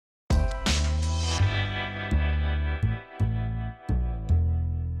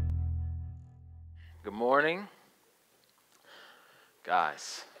morning.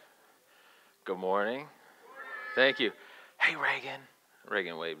 Guys, good morning. Thank you. Hey, Reagan.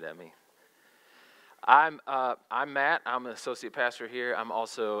 Reagan waved at me. I'm Matt. I'm an associate pastor here. I'm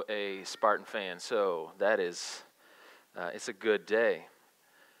also a Spartan fan, so that is, it's a good day.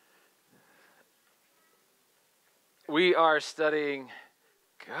 We are studying,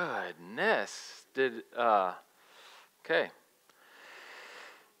 goodness, okay.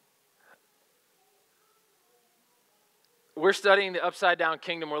 We're studying the upside-down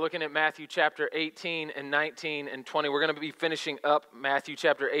kingdom. We're looking at Matthew chapter 18 and 19 and 20. We're going to be finishing up Matthew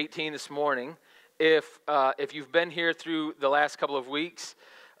chapter 18 this morning. If you've been here through the last couple of weeks,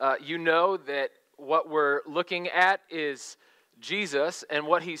 you know that what we're looking at is Jesus, and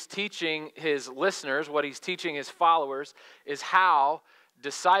what he's teaching his listeners, what he's teaching his followers, is how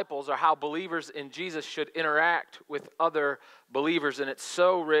disciples or how believers in Jesus should interact with other believers. And it's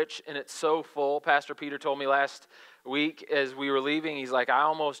so rich and it's so full. Pastor Peter told me last week as we were leaving, he's like, I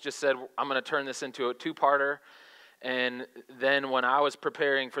almost just said, I'm going to turn this into a two-parter. And then when I was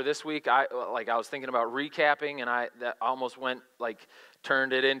preparing for this week, I was thinking about recapping, and that almost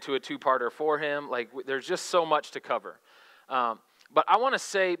turned it into a two-parter for him. There's just so much to cover. But I want to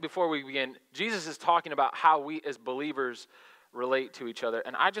say before we begin, Jesus is talking about how we as believers relate to each other.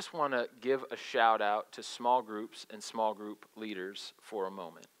 And I just want to give a shout out to small groups and small group leaders for a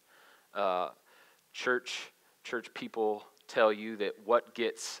moment. Church people tell you that what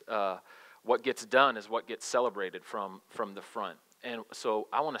gets done is what gets celebrated from the front. And so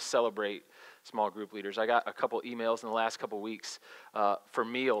I want to celebrate small group leaders. I got a couple emails in the last couple weeks for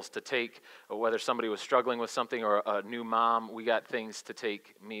meals to take, whether somebody was struggling with something or a new mom. We got things to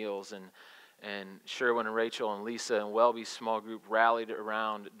take meals, and Sherwin and Rachel and Lisa and Welby's small group rallied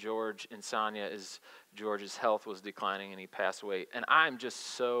around George and Sonia as George's health was declining and he passed away. And I'm just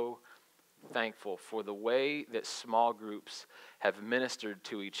so thankful for the way that small groups have ministered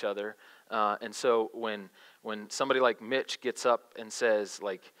to each other. And so when somebody like Mitch gets up and says,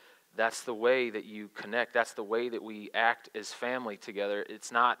 that's the way that you connect, that's the way that we act as family together,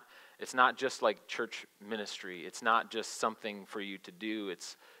 it's not just like church ministry. It's not just something for you to do.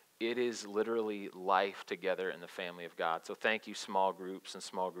 It is literally life together in the family of God. So thank you, small groups and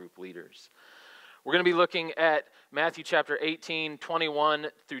small group leaders. We're going to be looking at Matthew chapter 18, 21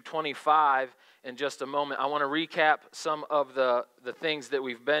 through 25 in just a moment. I want to recap some of the things that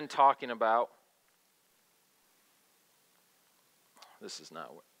we've been talking about. This is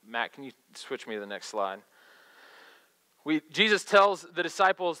not... Matt, can you switch me to the next slide? Jesus tells the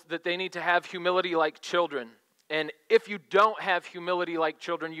disciples that they need to have humility like children. And if you don't have humility like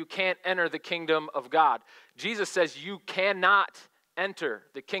children, you can't enter the kingdom of God. Jesus says you cannot enter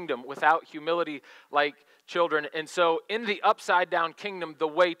the kingdom without humility like children. And so in the upside-down kingdom, the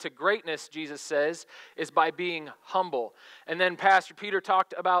way to greatness, Jesus says, is by being humble. And then Pastor Peter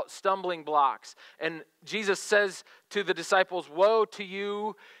talked about stumbling blocks. And Jesus says to the disciples, woe to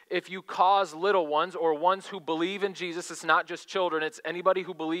you if you cause little ones, or ones who believe in Jesus. It's not just children, it's anybody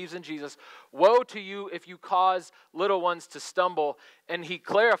who believes in Jesus. Woe to you if you cause little ones to stumble. And he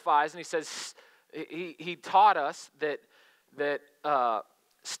clarifies, and he says, he taught us that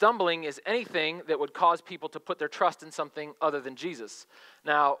stumbling is anything that would cause people to put their trust in something other than Jesus.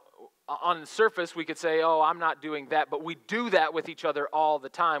 Now, on the surface, we could say, oh, I'm not doing that, but we do that with each other all the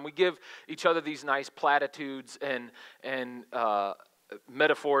time. We give each other these nice platitudes and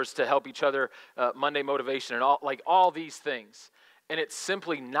metaphors to help each other, Monday motivation and all these things. And it's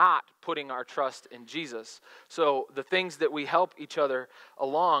simply not putting our trust in Jesus. So the things that we help each other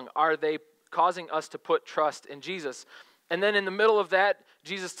along, are they causing us to put trust in Jesus? And then in the middle of that,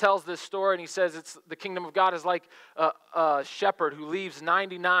 Jesus tells this story, and he says the kingdom of God is like a shepherd who leaves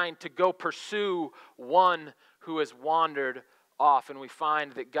 99 to go pursue one who has wandered off. And we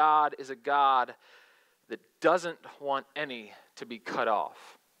find that God is a God that doesn't want any to be cut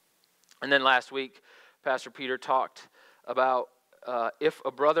off. And then last week, Pastor Peter talked about if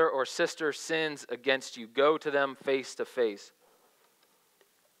a brother or sister sins against you, go to them face to face.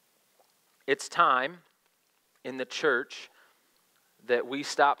 It's time in the church that we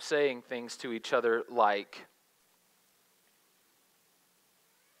stop saying things to each other like,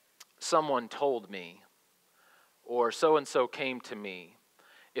 someone told me, or so-and-so came to me.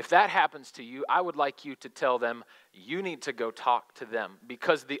 If that happens to you, I would like you to tell them, you need to go talk to them.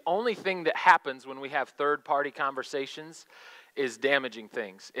 Because the only thing that happens when we have third-party conversations is damaging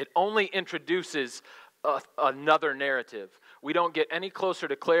things. It only introduces another narrative. We don't get any closer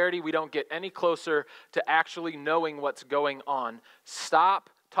to clarity. We don't get any closer to actually knowing what's going on.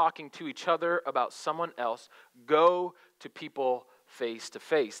 Stop talking to each other about someone else. Go to people face to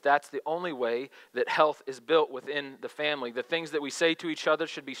face. That's the only way that health is built within the family. The things that we say to each other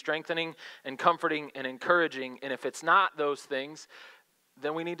should be strengthening and comforting and encouraging. And if it's not those things,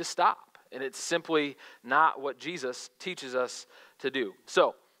 then we need to stop. And it's simply not what Jesus teaches us to do.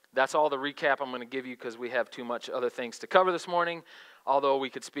 So that's all the recap I'm going to give you because we have too much other things to cover this morning, although we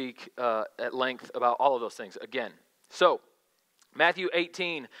could speak at length about all of those things again. So Matthew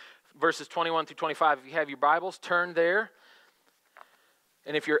 18, verses 21 through 25. If you have your Bibles, turn there.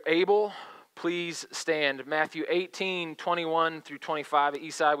 And if you're able, please stand. Matthew 18, 21 through 25 at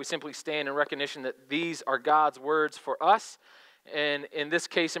Eastside, we simply stand in recognition that these are God's words for us. And in this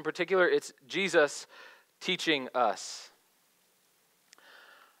case in particular, it's Jesus teaching us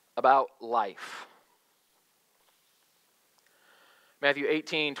about life. Matthew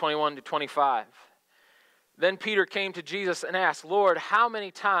 18, 21 to 25. Then Peter came to Jesus and asked, Lord, how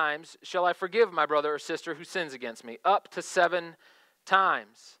many times shall I forgive my brother or sister who sins against me? Up to 7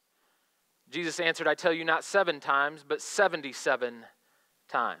 times. Jesus answered, I tell you not 7 times, but 77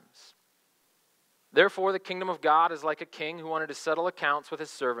 times. Therefore, the kingdom of God is like a king who wanted to settle accounts with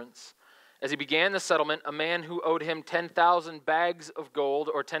his servants. As he began the settlement, a man who owed him 10,000 bags of gold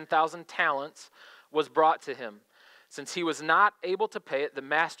or 10,000 talents was brought to him. Since he was not able to pay it, the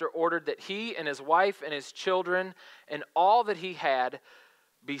master ordered that he and his wife and his children and all that he had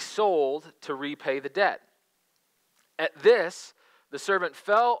be sold to repay the debt. At this, the servant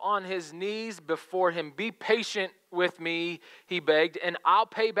fell on his knees before him. Be patient with me, he begged, and I'll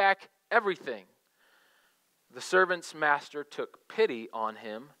pay back everything. The servant's master took pity on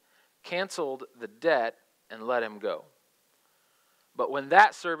him, canceled the debt, and let him go. But when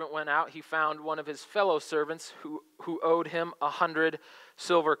that servant went out, he found one of his fellow servants who owed him 100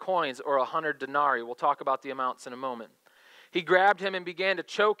 silver coins or 100 denarii. We'll talk about the amounts in a moment. He grabbed him and began to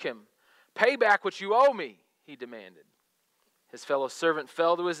choke him. Pay back what you owe me, he demanded. His fellow servant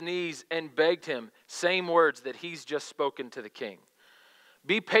fell to his knees and begged him, same words that he's just spoken to the king.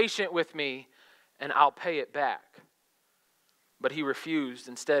 Be patient with me, and I'll pay it back. But he refused.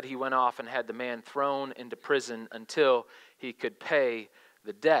 Instead, he went off and had the man thrown into prison until he could pay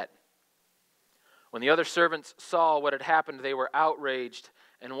the debt. When the other servants saw what had happened, they were outraged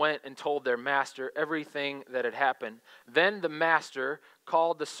and went and told their master everything that had happened. Then the master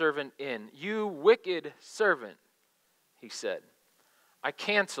called the servant in. You wicked servant, he said. I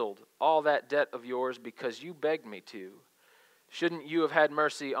canceled all that debt of yours because you begged me to. Shouldn't you have had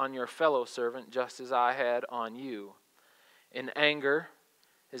mercy on your fellow servant just as I had on you? In anger,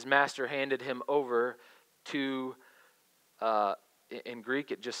 his master handed him over to, in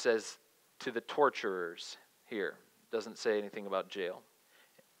Greek it just says, to the torturers here. It doesn't say anything about jail.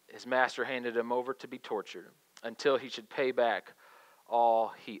 His master handed him over to be tortured until he should pay back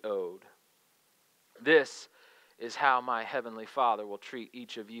all he owed. This is how my heavenly Father will treat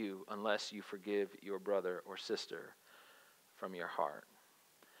each of you unless you forgive your brother or sister from your heart.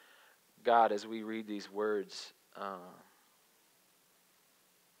 God, as we read these words,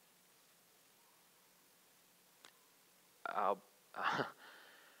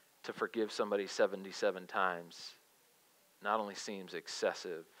 to forgive somebody 77 times not only seems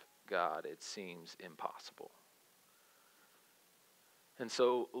excessive, God, it seems impossible. And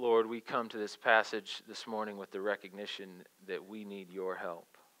so, Lord, we come to this passage this morning with the recognition that we need your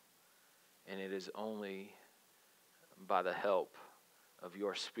help. And it is only by the help of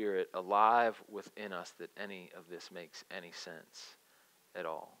your Spirit alive within us that any of this makes any sense at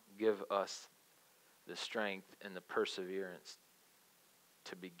all. Give us the strength and the perseverance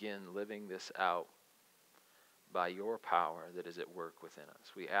to begin living this out by your power that is at work within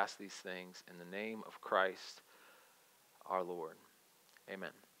us. We ask these things in the name of Christ our Lord. Amen.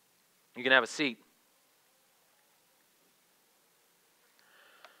 You can have a seat.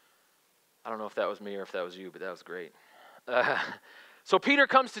 I don't know if that was me or if that was you, but that was great. So Peter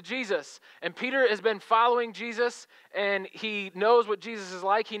comes to Jesus, and Peter has been following Jesus, and he knows what Jesus is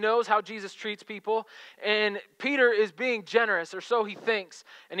like. He knows how Jesus treats people, and Peter is being generous, or so he thinks.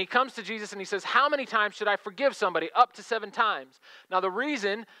 And he comes to Jesus, and he says, how many times should I forgive somebody? Up to 7 times. Now, the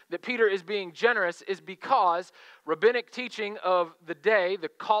reason that Peter is being generous is because rabbinic teaching of the day,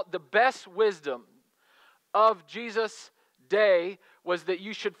 the best wisdom of Jesus' day was that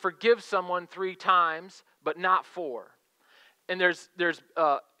you should forgive someone 3 times, but not 4. And there's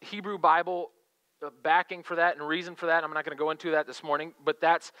Hebrew Bible backing for that and reason for that. I'm not going to go into that this morning, but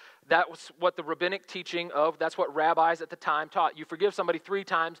that was what the rabbinic teaching of, that's what rabbis at the time taught. You forgive somebody 3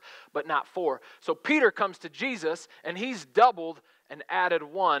 times, but not 4. So Peter comes to Jesus, and he's doubled and added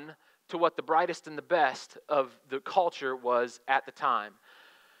 1 to what the brightest and the best of the culture was at the time.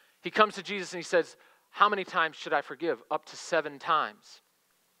 He comes to Jesus and he says, how many times should I forgive? Up to 7 times.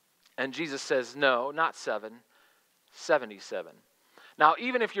 And Jesus says, no, not 7, 77. Now,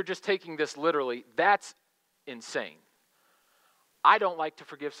 even if you're just taking this literally, that's insane. I don't like to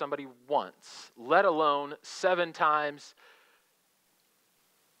forgive somebody once, let alone 7 times.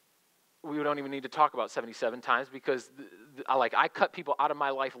 We don't even need to talk about 77 times because I cut people out of my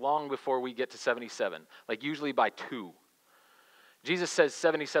life long before we get to 77, like usually by 2. Jesus says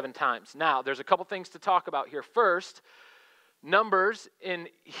 77 times. Now, there's a couple things to talk about here. First, numbers in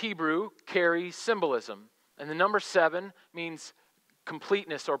Hebrew carry symbolism. And the number 7 means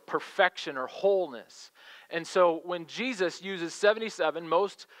completeness or perfection or wholeness. And so when Jesus uses 77,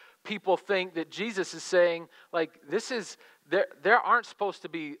 most people think that Jesus is saying, like, there aren't supposed to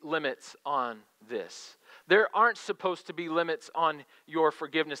be limits on this. There aren't supposed to be limits on your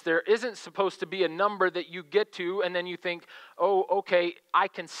forgiveness. There isn't supposed to be a number that you get to and then you think, oh, okay, I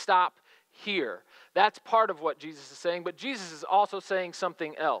can stop here. That's part of what Jesus is saying, but Jesus is also saying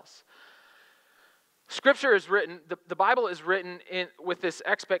something else. Scripture is written, the Bible is written with this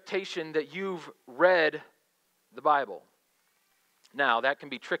expectation that you've read the Bible. Now, that can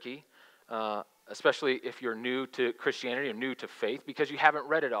be tricky, especially if you're new to Christianity or new to faith, because you haven't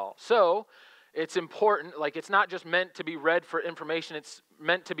read it all. So, it's important, like it's not just meant to be read for information, it's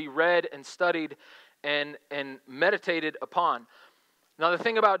meant to be read and studied and meditated upon. Now, the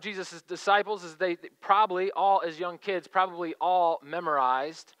thing about Jesus' disciples is they probably all, as young kids, probably all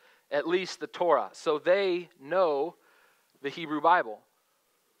memorized at least the Torah. So they know the Hebrew Bible.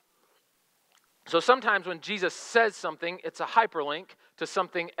 So sometimes when Jesus says something, it's a hyperlink to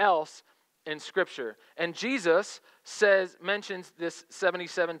something else in Scripture. And Jesus mentions this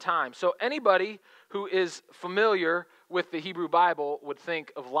 77 times. So anybody who is familiar with the Hebrew Bible would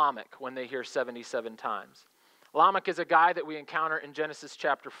think of Lamech when they hear 77 times. Lamech is a guy that we encounter in Genesis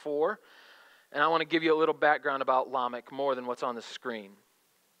chapter 4. And I want to give you a little background about Lamech more than what's on the screen.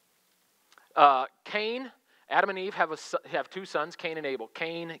 Cain, Adam and Eve have 2 sons, Cain and Abel.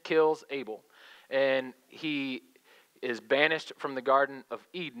 Cain kills Abel. And he is banished from the Garden of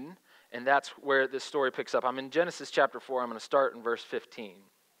Eden. And that's where this story picks up. I'm in Genesis chapter 4. I'm going to start in verse 15.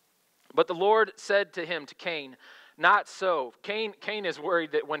 But the Lord said to him, to Cain, not so. Cain is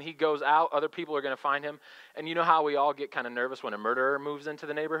worried that when he goes out, other people are going to find him. And you know how we all get kind of nervous when a murderer moves into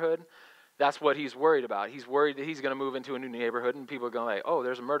the neighborhood? That's what he's worried about. He's worried that he's going to move into a new neighborhood and people are going to like, oh,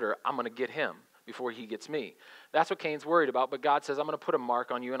 there's a murderer. I'm going to get him before he gets me. That's what Cain's worried about. But God says, I'm going to put a mark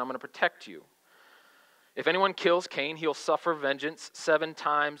on you and I'm going to protect you. If anyone kills Cain, he'll suffer vengeance 7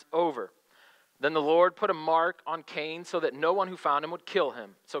 times over. Then the Lord put a mark on Cain so that no one who found him would kill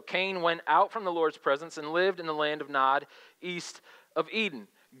him. So Cain went out from the Lord's presence and lived in the land of Nod, east of Eden.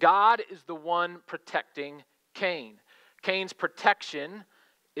 God is the one protecting Cain. Cain's protection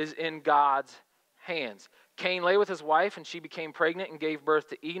is in God's hands. Cain lay with his wife and she became pregnant and gave birth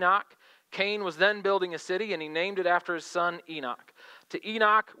to Enoch. Cain was then building a city and he named it after his son Enoch. To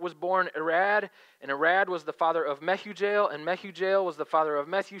Enoch was born Arad, and Arad was the father of Mehujael, and Mehujael was the father of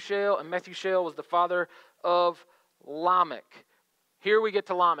Methushael, and Methushael was the father of Lamech. Here we get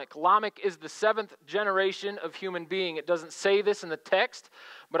to Lamech. Lamech is the 7th generation of human being. It doesn't say this in the text,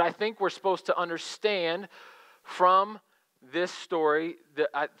 but I think we're supposed to understand from this story that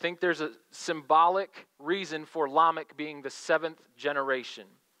I think there's a symbolic reason for Lamech being the 7th generation.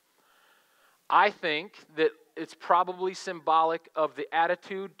 I think that it's probably symbolic of the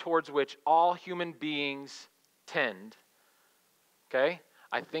attitude towards which all human beings tend. Okay?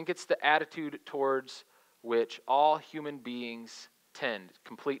 I think it's the attitude towards which all human beings tend.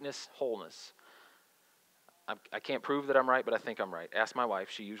 Completeness, wholeness. I can't prove that I'm right, but I think I'm right. Ask my wife.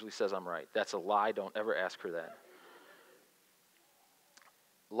 She usually says I'm right. That's a lie. Don't ever ask her that.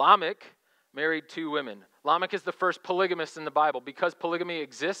 Lamech married 2 women. Lamech is the first polygamist in the Bible. Because polygamy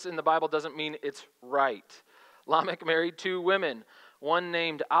exists in the Bible doesn't mean it's right. Lamech married 2 women, one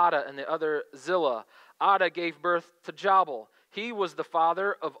named Ada and the other Zillah. Ada gave birth to Jabal. He was the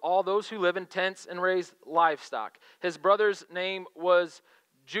father of all those who live in tents and raise livestock. His brother's name was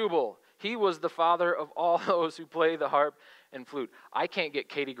Jubal. He was the father of all those who play the harp and flute. I can't get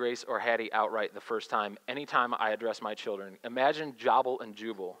Katie Grace or Hattie outright the first time, anytime I address my children. Imagine Jabal and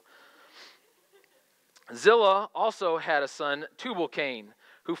Jubal. Zillah also had a son, Tubal-Cain,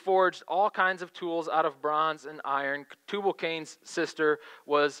 who forged all kinds of tools out of bronze and iron. Tubal-Cain's sister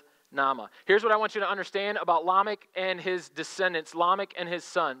was Naamah. Here's what I want you to understand about Lamech and his descendants, Lamech and his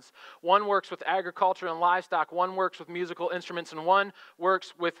sons. One works with agriculture and livestock, one works with musical instruments, and one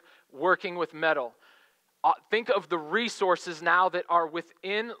works with working with metal. Think of the resources now that are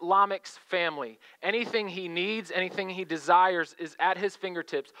within Lamech's family. Anything he needs, anything he desires is at his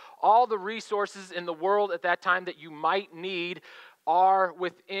fingertips. All the resources in the world at that time that you might need are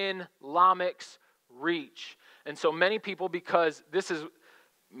within Lamech's reach. And so many people, because this is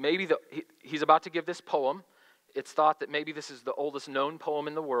maybe he's about to give this poem, it's thought that maybe this is the oldest known poem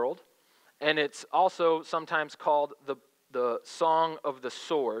in the world. And it's also sometimes called the Song of the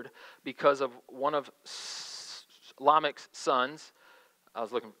Sword because of one of Lamech's sons,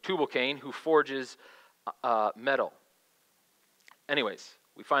 Tubal-Cain, who forges metal. Anyways,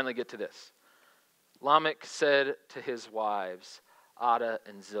 we finally get to this. Lamech said to his wives, Adah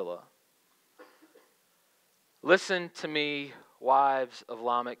and Zillah, "Listen to me, wives of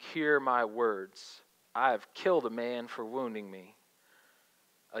Lamech, hear my words. I have killed a man for wounding me,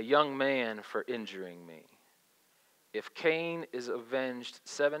 a young man for injuring me. If Cain is avenged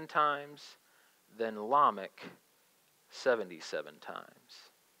 7 times, then Lamech 77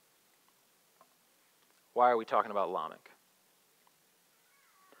 times." Why are we talking about Lamech?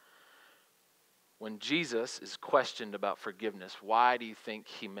 When Jesus is questioned about forgiveness, why do you think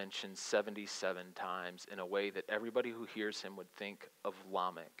he mentions 77 times in a way that everybody who hears him would think of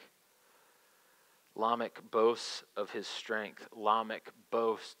Lamech? Lamech boasts of his strength. Lamech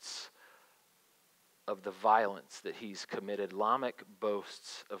boasts of the violence that he's committed. Lamech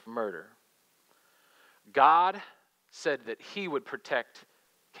boasts of murder. God said that he would protect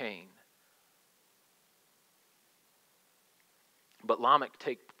Cain. But Lamech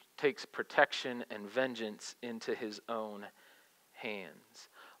takes protection and vengeance into his own hands.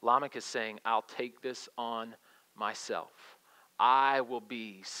 Lamech is saying, I'll take this on myself. I will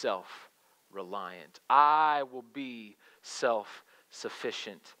be self-reliant. I will be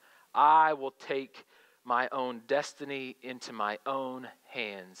self-sufficient. I will take my own destiny into my own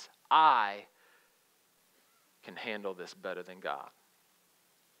hands. I can handle this better than God.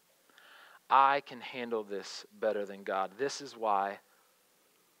 I can handle this better than God. This is why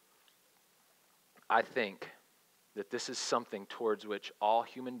I think that this is something towards which all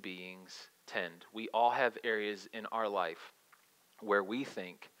human beings tend. We all have areas in our life where we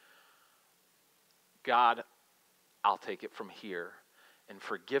think, God, I'll take it from here. And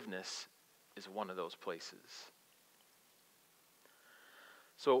forgiveness is one of those places.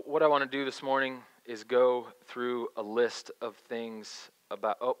 So what I want to do this morning is go through a list of things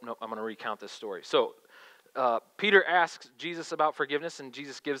about, I'm going to recount this story. So Peter asks Jesus about forgiveness, and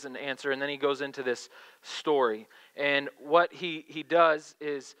Jesus gives an answer, and then he goes into this story. And what he does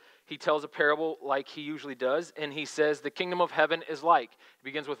is he tells a parable like he usually does, and he says, the kingdom of heaven is like. It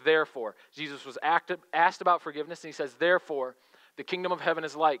begins with therefore. Jesus was asked about forgiveness, and he says, therefore, the kingdom of heaven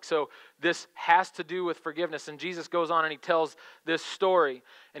is like. So this has to do with forgiveness. And Jesus goes on and he tells this story.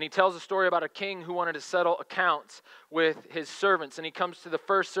 And he tells a story about a king who wanted to settle accounts with his servants. And he comes to the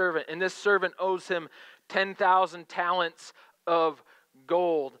first servant, and this servant owes him 10,000 talents of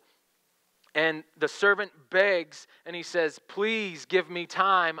gold. And the servant begs and he says, please give me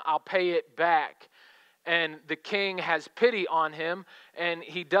time, I'll pay it back. And the king has pity on him, and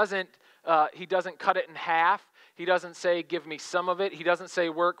he doesn't cut it in half. He doesn't say, give me some of it. He doesn't say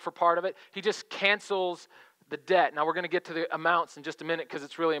work for part of it. He just cancels the debt. Now, we're going to get to the amounts in just a minute because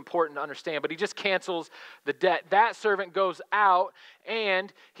it's really important to understand, but he just cancels the debt. That servant goes out,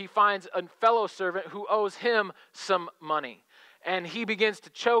 and he finds a fellow servant who owes him some money. And he begins to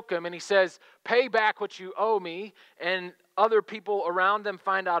choke him, and he says, pay back what you owe me. And other people around them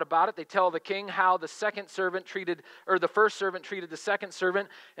find out about it. They tell the king how the first servant treated the second servant.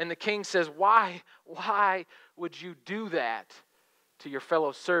 And the king says, why would you do that to your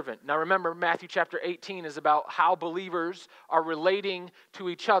fellow servant? Now remember, Matthew chapter 18 is about how believers are relating to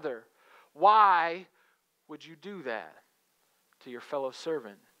each other. Why would you do that to your fellow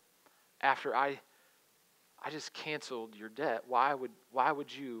servant after I just canceled your debt? Why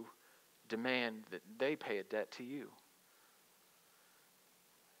would you demand that they pay a debt to you?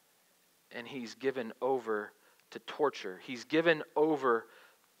 And he's given over to torture. He's given over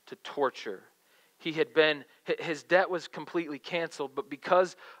to torture. His debt was completely canceled, but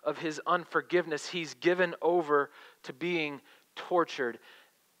because of his unforgiveness, he's given over to being tortured.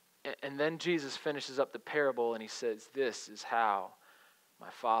 And then Jesus finishes up the parable and he says, this is how my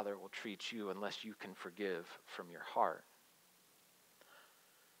Father will treat you unless you can forgive from your heart.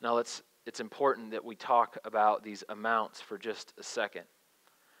 Now it's important that we talk about these amounts for just a second.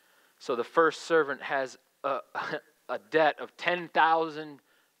 So the first servant has a debt of 10,000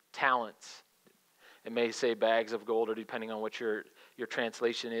 talents. It may say bags of gold, or depending on what your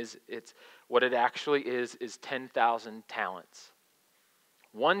translation is, it's what it actually is 10,000 talents.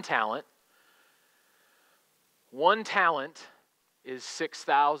 1 talent 1 talent is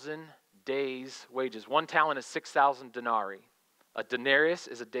 6,000 days' wages. 1 talent is 6,000 denarii. A denarius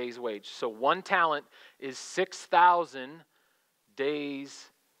is a day's wage. So 1 talent is 6,000 days'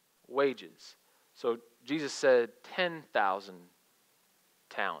 wages. So Jesus said 10,000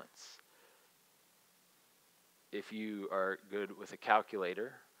 talents. If you are good with a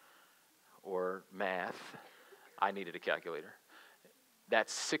calculator or math, I needed a calculator.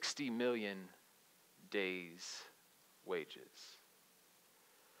 That's 60 million days' wages.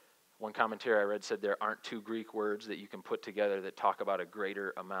 One commentary I read said there aren't 2 Greek words that you can put together that talk about a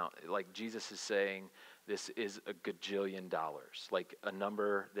greater amount. Like Jesus is saying, this is a gajillion dollars, like a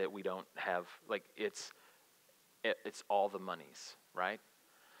number that we don't have. Like it's all the monies, right?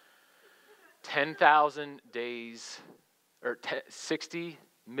 10,000 days, or 60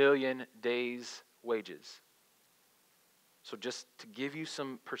 million days' wages. So just to give you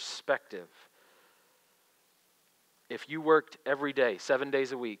some perspective, if you worked every day, 7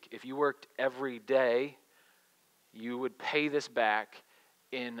 days a week, if you worked every day, you would pay this back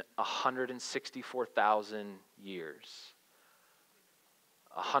in 164,000 years.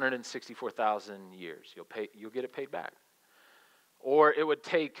 164,000 years. You'll get it paid back. Or it would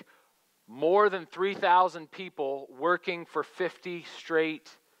take more than 3,000 people working for 50 straight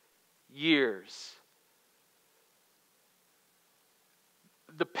years.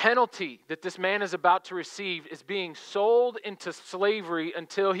 The penalty that this man is about to receive is being sold into slavery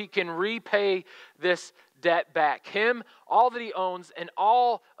until he can repay this debt back. Him, all that he owns, and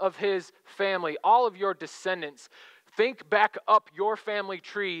all of his family, all of your descendants. Think back up your family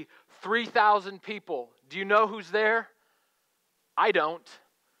tree, 3,000 people. Do you know who's there? I don't.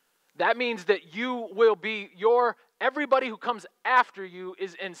 That means that you will be everybody who comes after you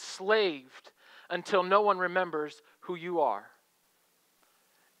is enslaved until no one remembers who you are.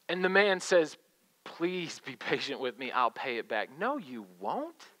 And the man says, please be patient with me, I'll pay it back. No, you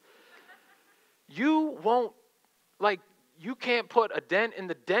won't. You won't, you can't put a dent in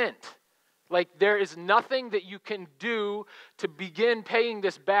the dent. There is nothing that you can do to begin paying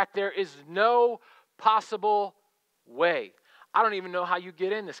this back. There is no possible way. I don't even know how you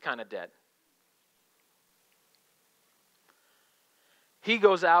get in this kind of debt. He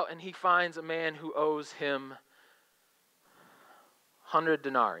goes out and he finds a man who owes him 100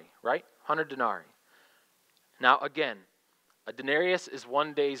 denarii, right? 100 denarii. Now again, a denarius is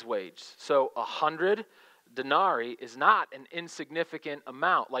 1 day's wage. So 100 denarii is not an insignificant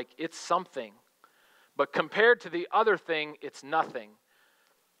amount. It's something. But compared to the other thing, it's nothing.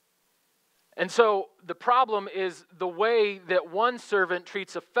 And so the problem is the way that one servant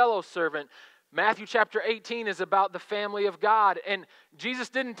treats a fellow servant. Matthew chapter 18 is about the family of God. And Jesus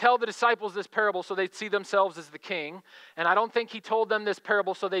didn't tell the disciples this parable so they'd see themselves as the king. And I don't think he told them this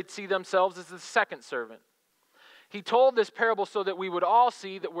parable so they'd see themselves as the second servant. He told this parable so that we would all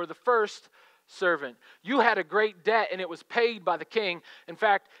see that we're the first servant. You had a great debt and it was paid by the king. In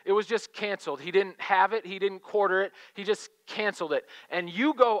fact, it was just canceled. He didn't have it. He didn't quarter it. He just canceled it. And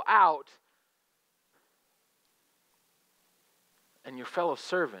you go out and your fellow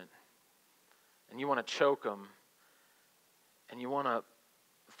servant, and you want to choke them, and you want to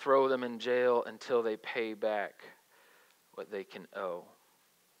throw them in jail until they pay back what they can owe.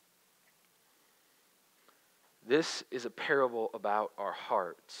 This is a parable about our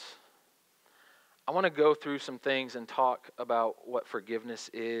hearts. I want to go through some things and talk about what forgiveness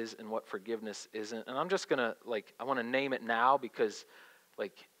is and what forgiveness isn't. And I'm just going to, I want to name it now because,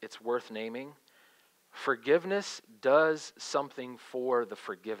 it's worth naming. Forgiveness does something for the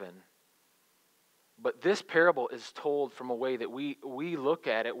forgiven. But this parable is told from a way that we look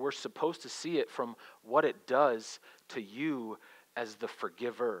at it. We're supposed to see it from what it does to you as the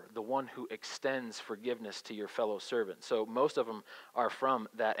forgiver, the one who extends forgiveness to your fellow servant. So most of them are from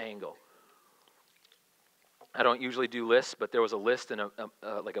that angle. I don't usually do lists, but there was a list in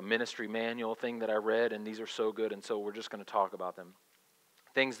a ministry manual thing that I read, and these are so good, and so we're just going to talk about them.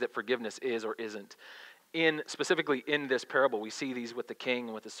 Things that forgiveness is or isn't. Specifically in this parable, we see these with the king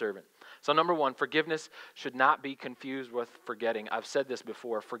and with the servant. So number one, forgiveness should not be confused with forgetting. I've said this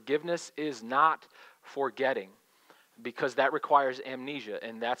before. Forgiveness is not forgetting because that requires amnesia,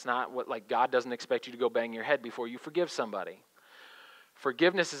 and that's not what, God doesn't expect you to go bang your head before you forgive somebody.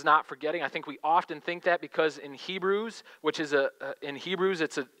 Forgiveness is not forgetting. I think we often think that because in Hebrews,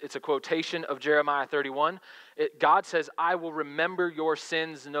 it's a quotation of Jeremiah 31. God says, I will remember your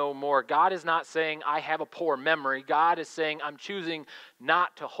sins no more. God is not saying, I have a poor memory. God is saying, I'm choosing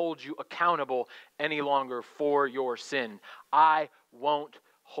not to hold you accountable any longer for your sin. I won't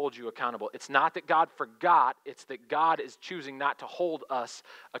hold you accountable. It's not that God forgot, it's that God is choosing not to hold us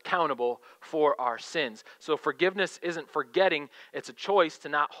accountable for our sins. So forgiveness isn't forgetting, it's a choice to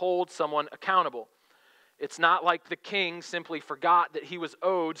not hold someone accountable. It's not like the king simply forgot that he was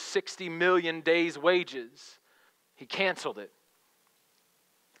owed 60 million days' wages. He canceled it.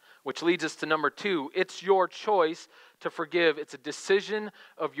 Which leads us to number 2. It's your choice to forgive. It's a decision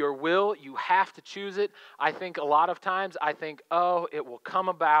of your will. You have to choose it. I think a lot of times, it will come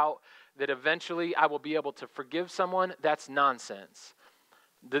about that eventually I will be able to forgive someone. That's nonsense.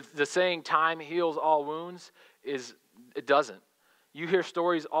 The saying, time heals all wounds, it doesn't. You hear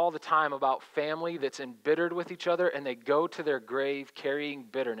stories all the time about family that's embittered with each other, and they go to their grave carrying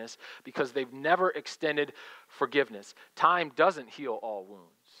bitterness because they've never extended forgiveness. Time doesn't heal all wounds.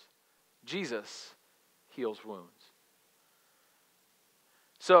 Jesus heals wounds.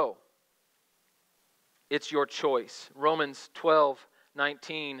 So, it's your choice. Romans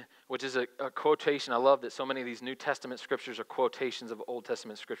 12:19, which is a quotation. I love that so many of these New Testament scriptures are quotations of Old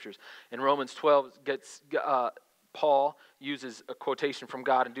Testament scriptures. In Romans 12, Paul uses a quotation from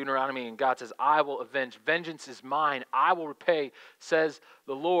God in Deuteronomy, and God says, I will avenge. Vengeance is mine. I will repay, says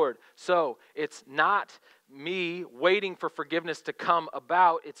the Lord. So it's not me waiting for forgiveness to come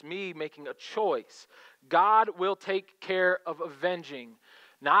about. It's me making a choice. God will take care of avenging.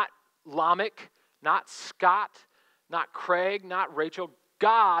 Not Lamech, not Scott, not Craig, not Rachel.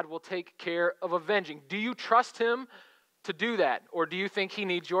 God will take care of avenging. Do you trust him to do that? Or do you think he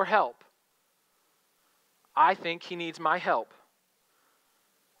needs your help? I think he needs my help.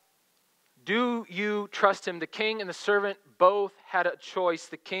 Do you trust him? The king and the servant both had a choice.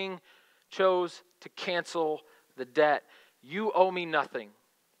 The king chose to cancel the debt. You owe me nothing.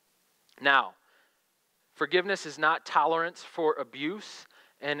 Now, forgiveness is not tolerance for abuse,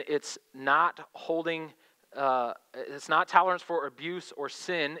 and it's not tolerance for abuse or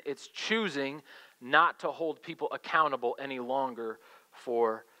sin. It's choosing not to hold people accountable any longer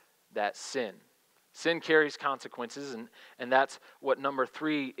for that sin. Sin carries consequences, and that's what number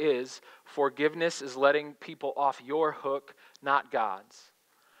 3 is. Forgiveness is letting people off your hook, not God's.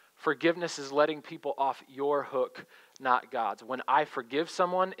 Forgiveness is letting people off your hook, not God's. When I forgive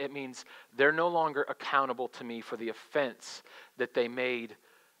someone, it means they're no longer accountable to me for the offense that they made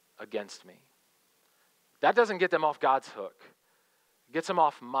against me. That doesn't get them off God's hook. It gets them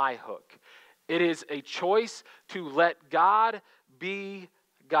off my hook. It is a choice to let God be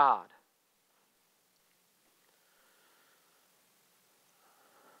God.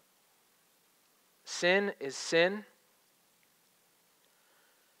 Sin is sin.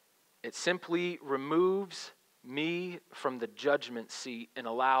 It simply removes me from the judgment seat and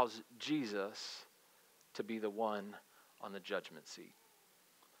allows Jesus to be the one on the judgment seat.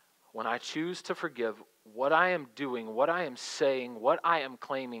 When I choose to forgive, what I am doing, what I am saying, what I am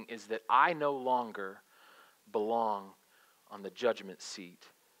claiming is that I no longer belong on the judgment seat.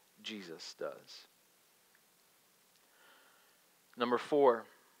 Jesus does. Number 4.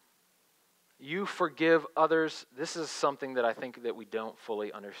 You forgive others. This is something that I think that we don't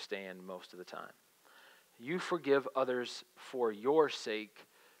fully understand most of the time. You forgive others for your sake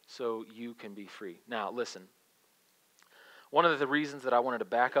so you can be free. Now, listen. One of the reasons that I wanted to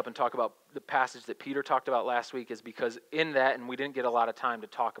back up and talk about the passage that Peter talked about last week is because in that, and we didn't get a lot of time to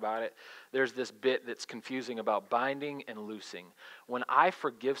talk about it, there's this bit that's confusing about binding and loosing. When I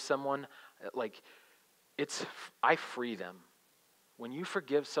forgive someone, I free them. When you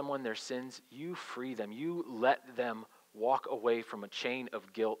forgive someone their sins, you free them. You let them walk away from a chain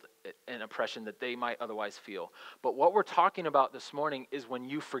of guilt and oppression that they might otherwise feel. But what we're talking about this morning is when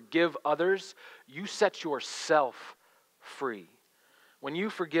you forgive others, you set yourself free. When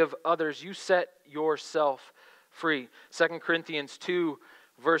you forgive others, you set yourself free. 2 Corinthians 2,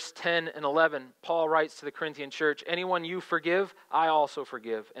 verse 10 and 11, Paul writes to the Corinthian church, anyone you forgive, I also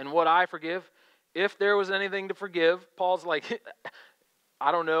forgive. And what I forgive, if there was anything to forgive, Paul's like,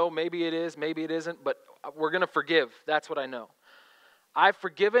 I don't know, maybe it is, maybe it isn't, but we're going to forgive. That's what I know. I've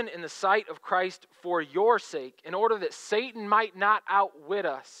forgiven in the sight of Christ for your sake, in order that Satan might not outwit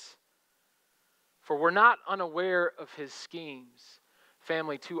us. For we're not unaware of his schemes.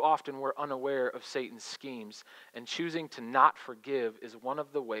 Family, too often we're unaware of Satan's schemes, and choosing to not forgive is one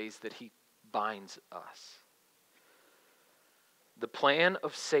of the ways that he binds us. The plan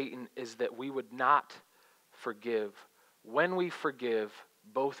of Satan is that we would not forgive. When we forgive,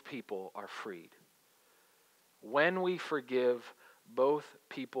 both people are freed. When we forgive, both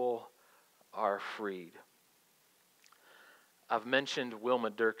people are freed. I've mentioned Wilma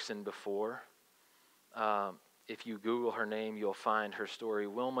Dirksen before. If you Google her name, you'll find her story.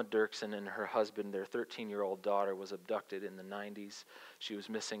 Wilma Dirksen and her husband, their 13-year-old daughter, was abducted in the 90s. She was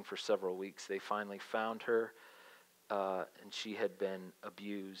missing for several weeks. They finally found her, and she had been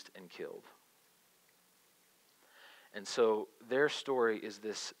abused and killed. And so their story is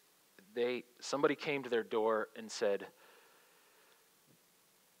this. Somebody came to their door and said,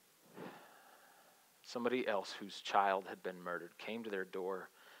 somebody else whose child had been murdered came to their door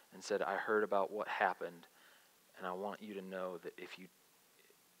and said, I heard about what happened, and I want you to know that if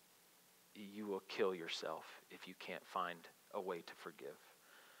you will kill yourself if you can't find a way to forgive.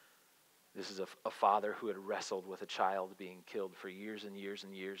 This is a father who had wrestled with a child being killed for years and years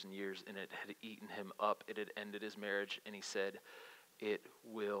and years and years, and it had eaten him up. It had ended his marriage, and he said, it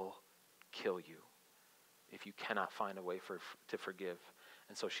will kill you if you cannot find a way to forgive.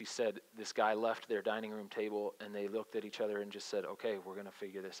 And so she said, this guy left their dining room table, and they looked at each other and just said, okay, we're going to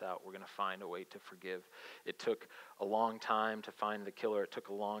figure this out. We're going to find a way to forgive. It took a long time to find the killer. It took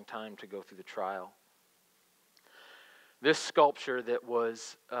a long time to go through the trial. This sculpture that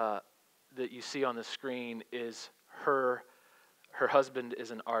was that you see on the screen is her husband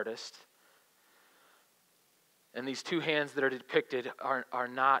is an artist. And these two hands that are depicted are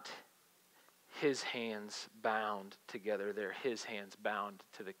not his hands bound together. They're his hands bound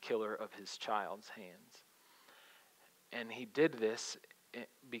to the killer of his child's hands. And he did this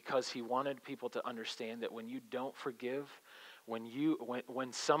because he wanted people to understand that when you don't forgive,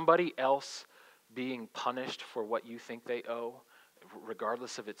 when somebody else being punished for what you think they owe,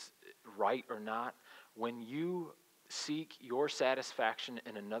 regardless if it's right or not, when you seek your satisfaction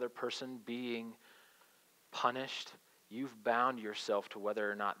in another person being punished, you've bound yourself to whether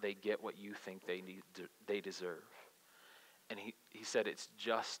or not they get what you think they deserve. And he said it's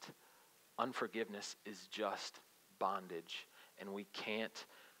just, unforgiveness is just bondage. And we can't,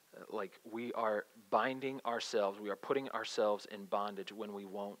 we are binding ourselves, we are putting ourselves in bondage when we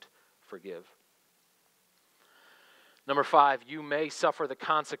won't forgive. Number 5, you may suffer the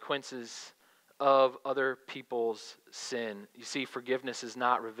consequences of other people's sin. You see, forgiveness is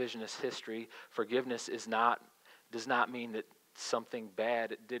not revisionist history. Forgiveness does not mean that something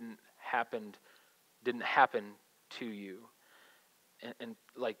bad didn't happen to you. And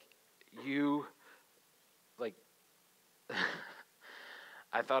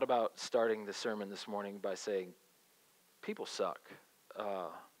I thought about starting the sermon this morning by saying, people suck.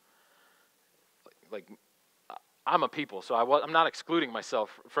 I'm a people, so I'm not excluding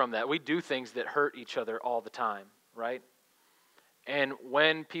myself from that. We do things that hurt each other all the time, right? And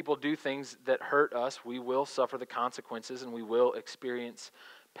when people do things that hurt us, we will suffer the consequences and we will experience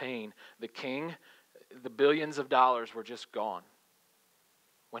pain. The king, the billions of dollars were just gone.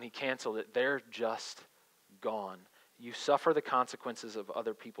 When he canceled it, they're just gone. You suffer the consequences of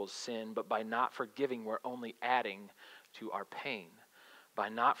other people's sin, but by not forgiving, we're only adding to our pain. By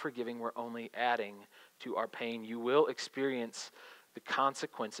not forgiving, we're only adding to our pain. You will experience the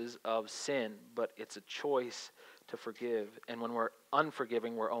consequences of sin, but it's a choice to forgive. And when we're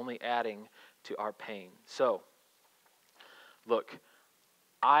unforgiving, we're only adding to our pain. So, look,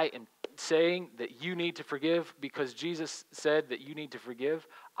 I am saying that you need to forgive because Jesus said that you need to forgive.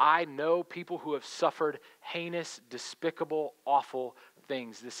 I know people who have suffered heinous, despicable, awful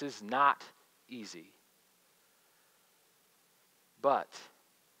things. This is not easy. But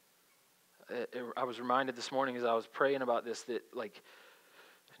I was reminded this morning as I was praying about this that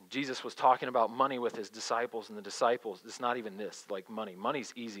Jesus was talking about money with his disciples, and the disciples, it's not even this, money.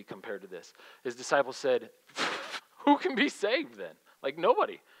 Money's easy compared to this. His disciples said, who can be saved then?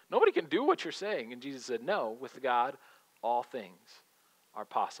 Nobody. Nobody can do what you're saying. And Jesus said, no, with God, all things are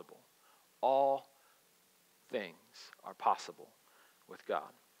possible. All things are possible with God.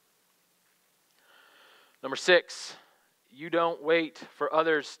 Number 6, you don't wait for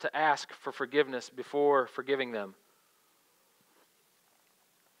others to ask for forgiveness before forgiving them.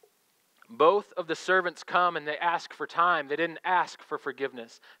 Both of the servants come and they ask for time. They didn't ask for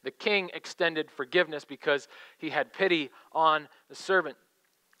forgiveness. The king extended forgiveness because he had pity on the servant.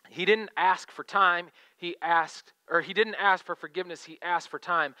 He didn't ask for time. He didn't ask for forgiveness. He asked for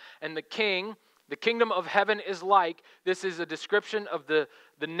time. And the kingdom of heaven is like, this is a description of the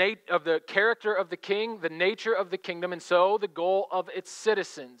character of the king, the nature of the kingdom, and so the goal of its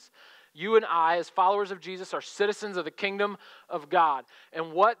citizens. You and I, as followers of Jesus, are citizens of the kingdom of God.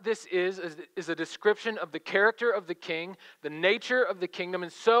 And what this is a description of the character of the king, the nature of the kingdom,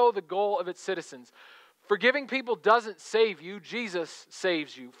 and so the goal of its citizens. Forgiving people doesn't save you. Jesus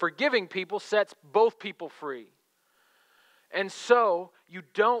saves you. Forgiving people sets both people free. And so, you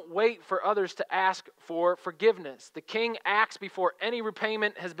don't wait for others to ask for forgiveness. The king acts before any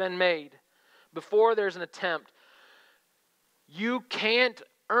repayment has been made. before there's an attempt, you can't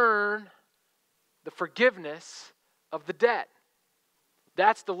earn the forgiveness of the debt.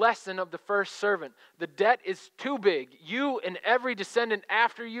 That's the lesson of the first servant. The debt is too big. You and every descendant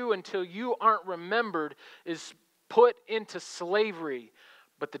after you, until you aren't remembered, is put into slavery.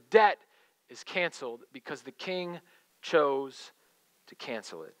 But the debt is canceled because the king chose to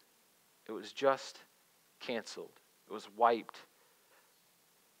cancel it. It was just canceled. It was wiped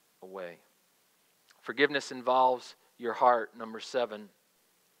away. Forgiveness involves your heart. Number 7.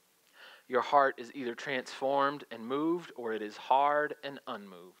 Your heart is either transformed and moved, or it is hard and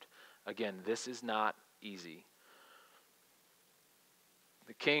unmoved. Again, this is not easy.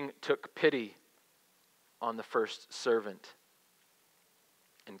 The king took pity on the first servant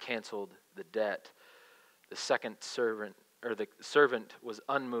and canceled the debt. The second servant, or the servant, was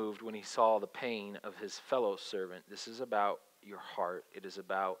unmoved when he saw the pain of his fellow servant. This is about your heart. It is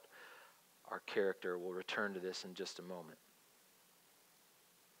about our character. We'll return to this in just a moment.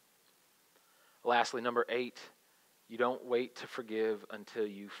 Lastly, number 8, you don't wait to forgive until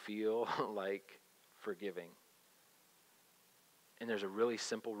you feel like forgiving. And there's a really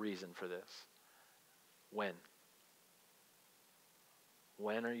simple reason for this. When?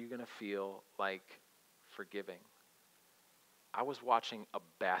 When are you going to feel like forgiving? I was watching a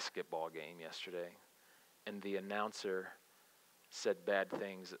basketball game yesterday, and the announcer said bad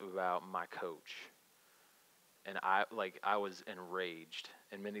things about my coach. And I was enraged.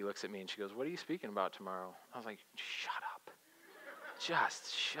 And Mindy looks at me and she goes, "What are you speaking about tomorrow?" I was like, "Shut up.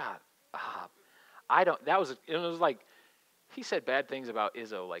 Just shut up." It was like, he said bad things about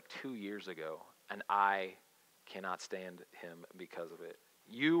Izzo like 2 years ago, and I cannot stand him because of it.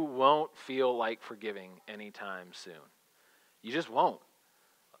 You won't feel like forgiving anytime soon. You just won't.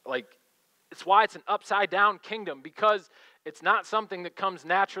 It's why it's an upside down kingdom, because it's not something that comes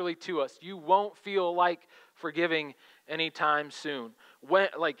naturally to us. You won't feel like forgiving anytime soon. When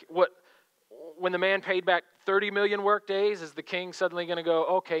the man paid back 30 million work days, is the king suddenly going to go,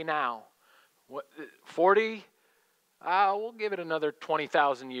 "Okay, now, 40? We'll give it another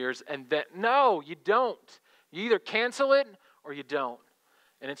 20,000 years." And then, no, you don't. You either cancel it or you don't.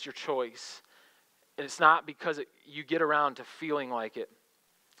 And it's your choice. And it's not because you get around to feeling like it.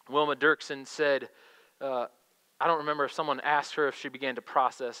 Wilma Dirksen said, I don't remember if someone asked her if she began to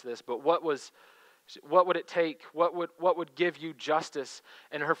process this, but what would it take? What would give you justice?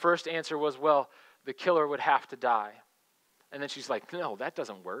 And her first answer was, well, the killer would have to die. And then she's like, no, that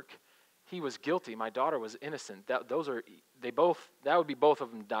doesn't work. He was guilty. My daughter was innocent. That would be both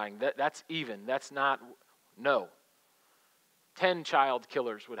of them dying. That's even. That's not, no. 10 child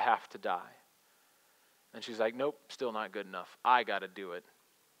killers would have to die. And she's like, nope, still not good enough. I got to do it.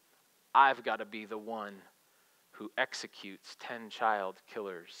 I've got to be the one who executes 10 child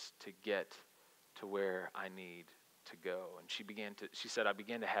killers to get to where I need to go. And she said, I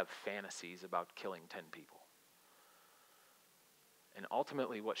began to have fantasies about killing 10 people. And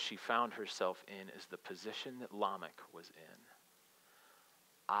ultimately what she found herself in is the position that Lamech was in.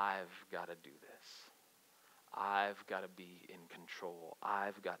 I've got to do this. I've got to be in control.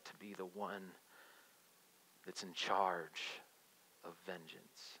 I've got to be the one that's in charge of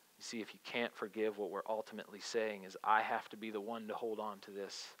vengeance. You see, if you can't forgive, what we're ultimately saying is, I have to be the one to hold on to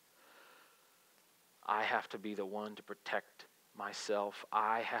this. I have to be the one to protect myself.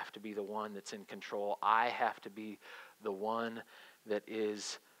 I have to be the one that's in control. I have to be the one that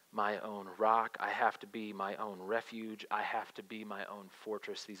is my own rock. I have to be my own refuge. I have to be my own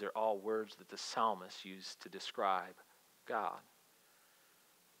fortress. These are all words that the psalmist used to describe God.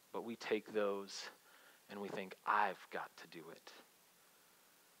 But we take those and we think, I've got to do it.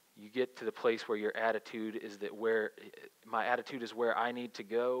 You get to the place where your attitude is my attitude is where I need to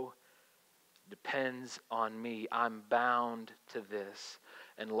go, depends on me. I'm bound to this.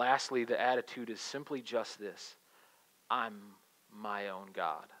 And lastly, the attitude is simply just this: I'm my own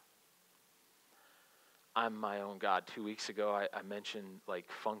God. I'm my own God. 2 weeks ago, I mentioned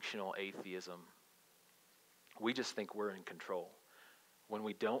functional atheism. We just think we're in control. When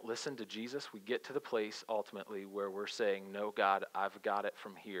we don't listen to Jesus, we get to the place ultimately where we're saying, no, God, I've got it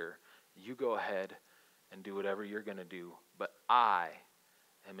from here. You go ahead and do whatever you're going to do, but I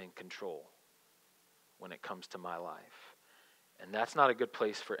am in control when it comes to my life. And that's not a good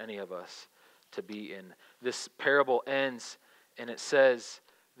place for any of us to be in. This parable ends, and it says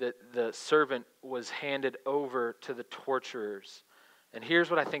that the servant was handed over to the torturers. And here's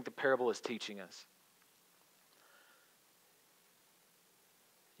what I think the parable is teaching us.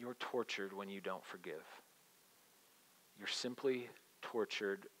 You're tortured when you don't forgive. You're simply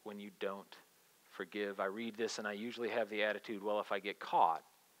tortured when you don't forgive. I read this and I usually have the attitude, well, if I get caught,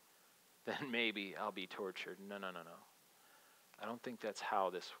 then maybe I'll be tortured. No. I don't think that's how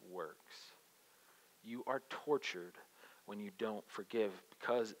this works. You are tortured when you don't forgive,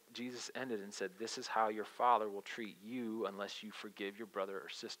 because Jesus ended and said, this is how your Father will treat you unless you forgive your brother or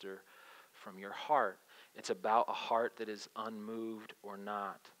sister from your heart. It's about a heart that is unmoved or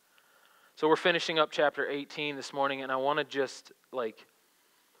not. So we're finishing up chapter 18 this morning, and I want to just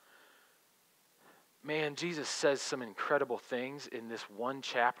man, Jesus says some incredible things in this one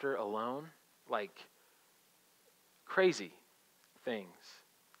chapter alone, crazy things.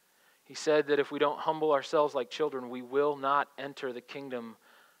 He said that if we don't humble ourselves like children, we will not enter the kingdom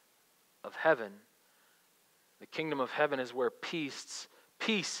of heaven. The kingdom of heaven is where peace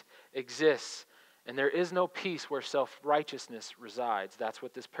exists. And there is no peace where self-righteousness resides. That's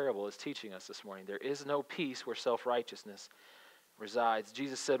what this parable is teaching us this morning. There is no peace where self-righteousness resides.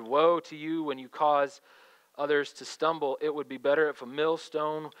 Jesus said, woe to you when you cause others to stumble. It would be better if a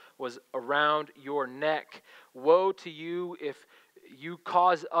millstone was around your neck. Woe to you if you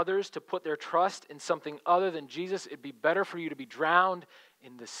cause others to put their trust in something other than Jesus. It'd be better for you to be drowned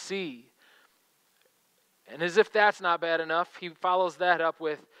in the sea. And as if that's not bad enough, he follows that up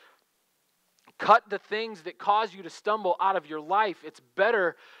with, cut the things that cause you to stumble out of your life. It's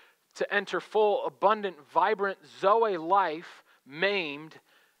better to enter full, abundant, vibrant Zoe life maimed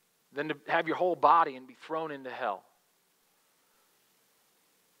than to have your whole body and be thrown into hell.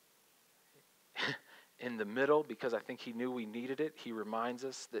 In the middle, because I think he knew we needed it, he reminds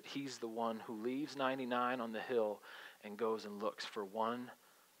us that he's the one who leaves 99 on the hill and goes and looks for one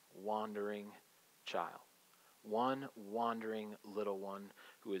wandering child. One wandering little one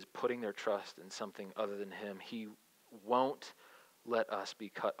who is putting their trust in something other than him. He won't let us be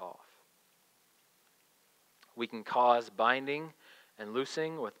cut off. We can cause binding and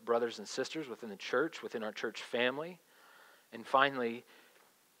loosing with brothers and sisters within the church, within our church family. And finally,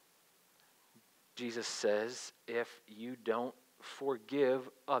 Jesus says, if you don't forgive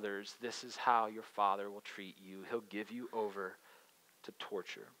others, this is how your Father will treat you. He'll give you over to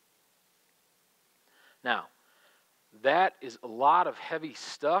torture. Now, that is a lot of heavy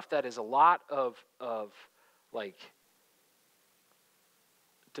stuff. That is a lot of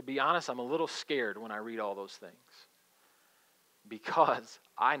to be honest, I'm a little scared when I read all those things. Because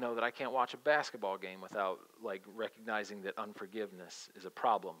I know that I can't watch a basketball game without recognizing that unforgiveness is a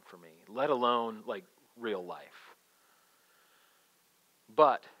problem for me, let alone real life.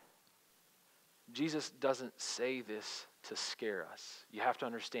 But Jesus doesn't say this to scare us. You have to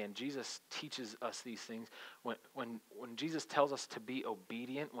understand, Jesus teaches us these things. When Jesus tells us to be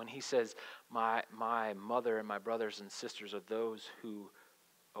obedient, when he says, my mother and my brothers and sisters are those who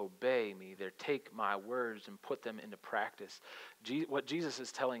obey me, they take my words and put them into practice. What Jesus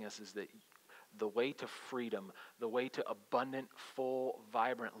is telling us is that the way to freedom, the way to abundant, full,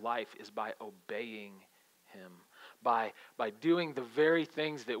 vibrant life is by obeying him. By doing the very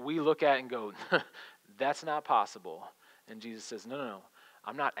things that we look at and go, that's not possible. And Jesus says, no,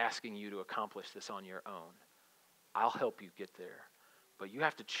 I'm not asking you to accomplish this on your own. I'll help you get there. But you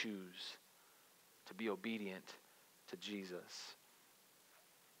have to choose to be obedient to Jesus.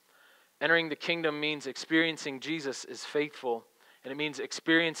 Entering the kingdom means experiencing Jesus as faithful, and it means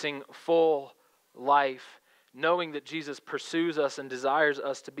experiencing full life. Knowing that Jesus pursues us and desires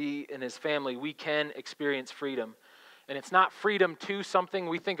us to be in his family, we can experience freedom. And it's not freedom to something.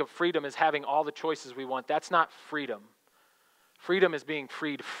 We think of freedom as having all the choices we want. That's not freedom. Freedom is being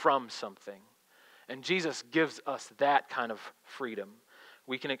freed from something. And Jesus gives us that kind of freedom.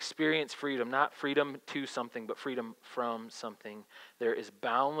 We can experience freedom, not freedom to something, but freedom from something. There is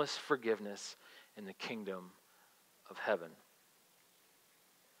boundless forgiveness in the kingdom of heaven.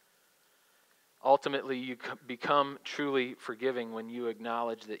 Ultimately, you become truly forgiving when you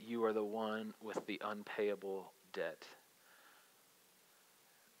acknowledge that you are the one with the unpayable debt.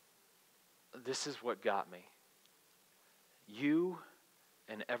 This is what got me. You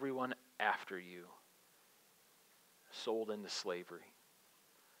and everyone after you sold into slavery.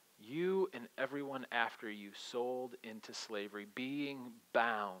 You and everyone after you sold into slavery, being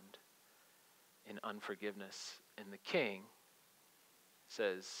bound in unforgiveness. And the king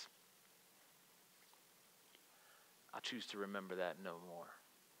says, I'll choose to remember that no more.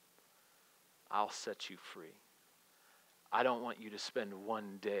 I'll set you free. I don't want you to spend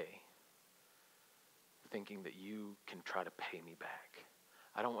one day thinking that you can try to pay me back.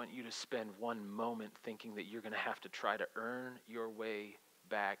 I don't want you to spend one moment thinking that you're going to have to try to earn your way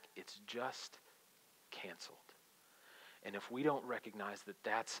back. It's just canceled. And if we don't recognize that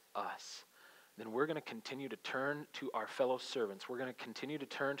that's us, then we're going to continue to turn to our fellow servants. We're going to continue to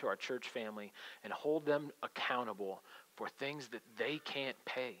turn to our church family and hold them accountable for things that they can't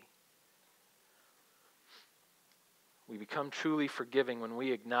pay. We become truly forgiving when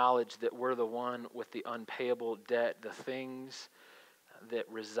we acknowledge that we're the one with the unpayable debt, the things that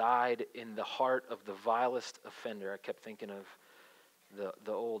reside in the heart of the vilest offender. I kept thinking of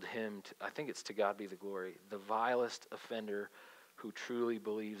the old hymn, I think it's "To God Be the Glory." The vilest offender who truly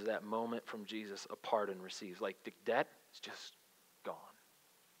believes that moment from Jesus a pardon receives. Like the debt is just gone.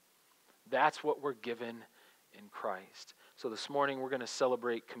 That's what we're given in Christ. So this morning we're going to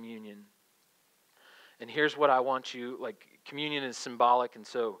celebrate communion. And here's what I want you, communion is symbolic, and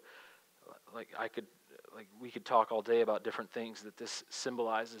so we could talk all day about different things that this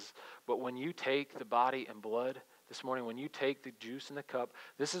symbolizes. But when you take the body and blood this morning, when you take the juice and the cup,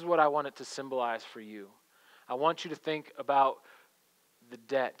 this is what I want it to symbolize for you. I want you to think about the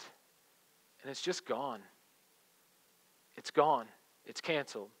debt, and it's just gone. It's gone. It's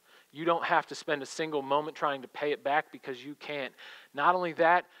canceled. You don't have to spend a single moment trying to pay it back because you can't. Not only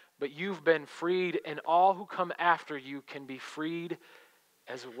that, but you've been freed, and all who come after you can be freed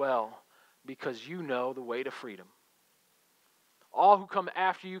as well because you know the way to freedom. All who come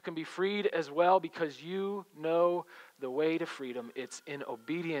after you can be freed as well because you know the way to freedom. It's in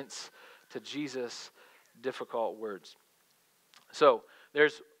obedience to Jesus' difficult words. So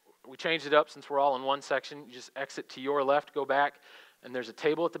we changed it up since we're all in one section. You just exit to your left, go back, and there's a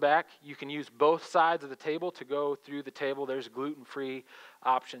table at the back. You can use both sides of the table to go through the table. There's gluten-free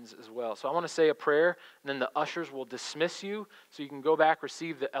options as well. So I want to say a prayer, and then the ushers will dismiss you so you can go back,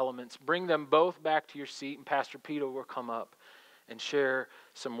 receive the elements, bring them both back to your seat, and Pastor Peter will come up and share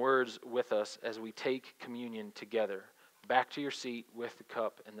some words with us as we take communion together. Back to your seat with the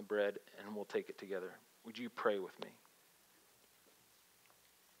cup and the bread, and we'll take it together. Would you pray with me?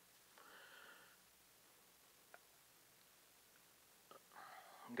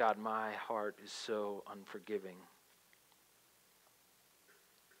 God, my heart is so unforgiving.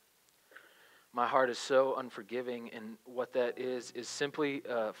 My heart is so unforgiving, and what that is simply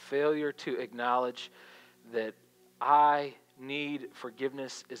a failure to acknowledge that I need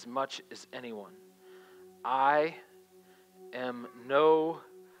forgiveness as much as anyone. I am no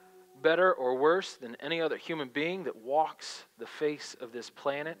better or worse than any other human being that walks the face of this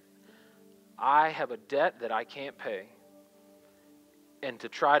planet. I have a debt that I can't pay. And to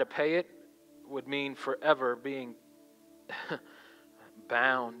try to pay it would mean forever being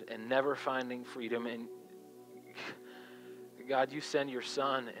bound and never finding freedom. And God, you send your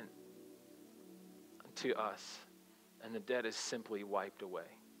Son to us, and the debt is simply wiped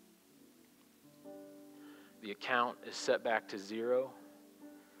away. The account is set back to zero.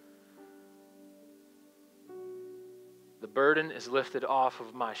 The burden is lifted off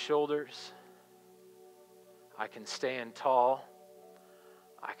of my shoulders. I can stand tall.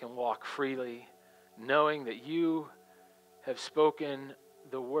 I can walk freely, knowing that you have spoken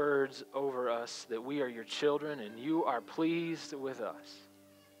the words over us, that we are your children, and you are pleased with us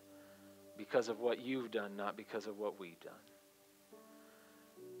because of what you've done, not because of what we've done.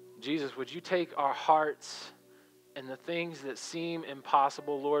 Jesus, would you take our hearts and the things that seem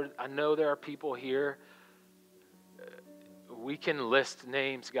impossible, Lord? I know there are people here. We can list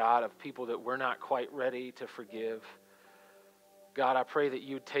names, God, of people that we're not quite ready to forgive. God, I pray that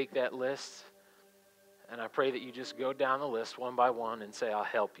you would take that list, and I pray that you just go down the list one by one and say, I'll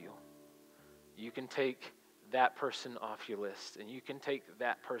help you. You can take that person off your list, and you can take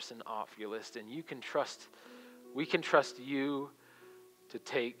that person off your list, and we can trust you to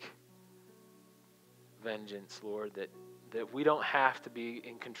take vengeance, Lord, that we don't have to be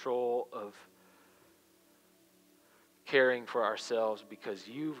in control of caring for ourselves because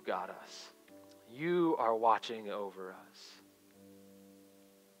you've got us. You are watching over us.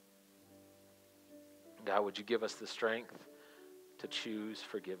 God, would you give us the strength to choose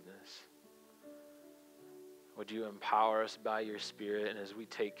forgiveness? Would you empower us by your Spirit? And as we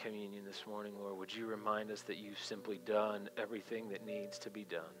take communion this morning, Lord, would you remind us that you've simply done everything that needs to be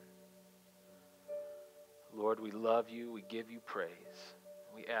done? Lord, we love you. We give you praise.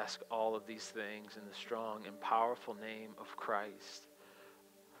 We ask all of these things in the strong and powerful name of Christ,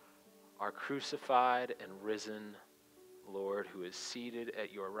 our crucified and risen Lord, who is seated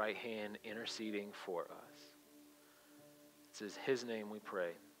at your right hand, interceding for us. It's in his name we pray.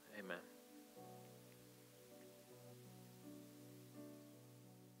 Amen.